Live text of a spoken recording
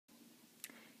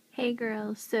Hey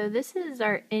girls, so this is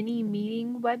our Any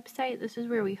Meeting website. This is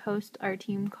where we host our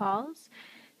team calls.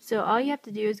 So all you have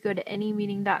to do is go to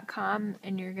anymeeting.com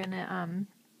and you're gonna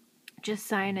just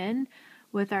sign in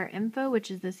with our info, which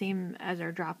is the same as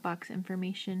our Dropbox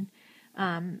information.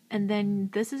 And then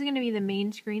this is going to be the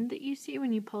main screen that you see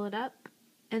when you pull it up.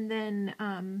 And then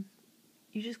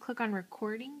you just click on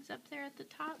recordings up there at the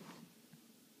top.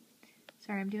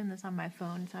 Sorry, I'm doing this on my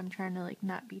phone, so I'm trying to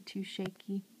not be too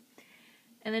shaky.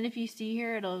 And then if you see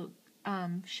here, it'll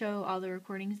show all the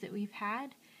recordings that we've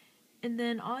had. And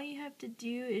then all you have to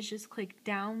do is just click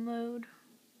download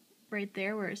right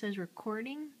there where it says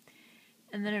recording.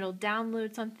 And then it'll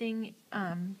download something.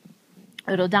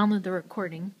 It'll download the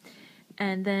recording.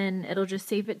 And then it'll just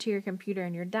save it to your computer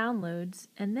in your downloads.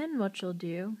 And then what you'll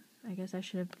do, I guess I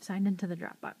should have signed into the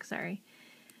Dropbox, sorry.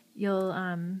 You'll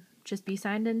just be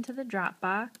signed into the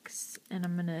Dropbox. And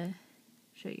I'm going to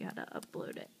show you how to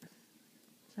upload it.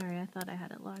 Sorry, I thought I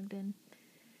had it logged in.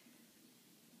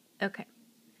 Okay.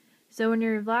 So when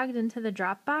you're logged into the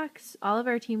Dropbox, all of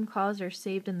our team calls are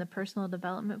saved in the personal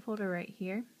development folder right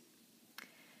here.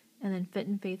 And then fit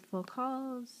and faithful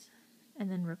calls, and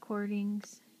then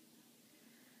recordings.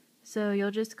 So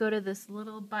you'll just go to this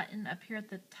little button up here at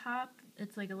the top.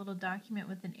 It's like a little document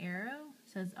with an arrow.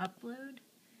 It says upload.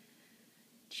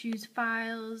 Choose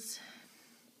files.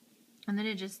 And then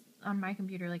it just, on my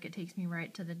computer, it takes me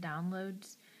right to the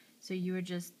downloads. So you would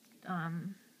just,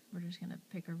 we're just going to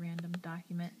pick a random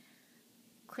document.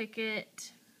 Click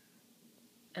it.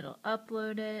 It'll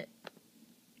upload it.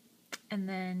 And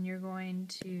then you're going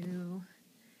to,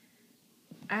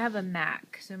 I have a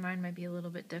Mac, so mine might be a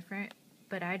little bit different.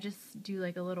 But I just do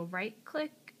a little right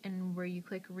click and where you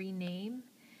click rename.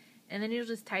 And then you'll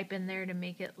just type in there to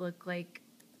make it look like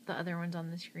the other ones on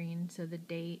the screen. So the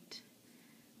date.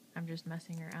 I'm just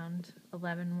messing around,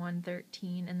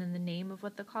 11/1/13, and then the name of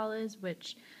what the call is,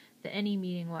 which the Any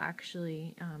Meeting will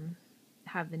actually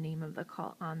have the name of the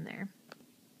call on there.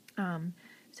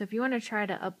 So if you want to try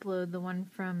to upload the one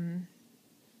from,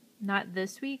 not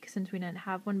this week, since we didn't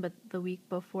have one, but the week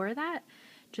before that,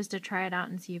 just to try it out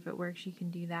and see if it works, you can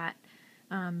do that.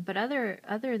 But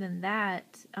other than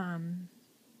that,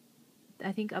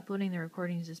 I think uploading the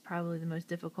recordings is probably the most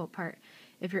difficult part.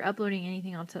 If you're uploading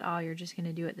anything else at all, you're just going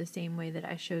to do it the same way that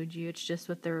I showed you. It's just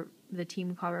with the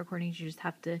team call recordings, you just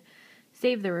have to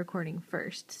save the recording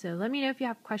first. So let me know if you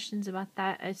have questions about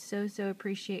that. I so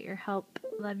appreciate your help.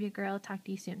 Love you, girl. Talk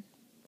to you soon.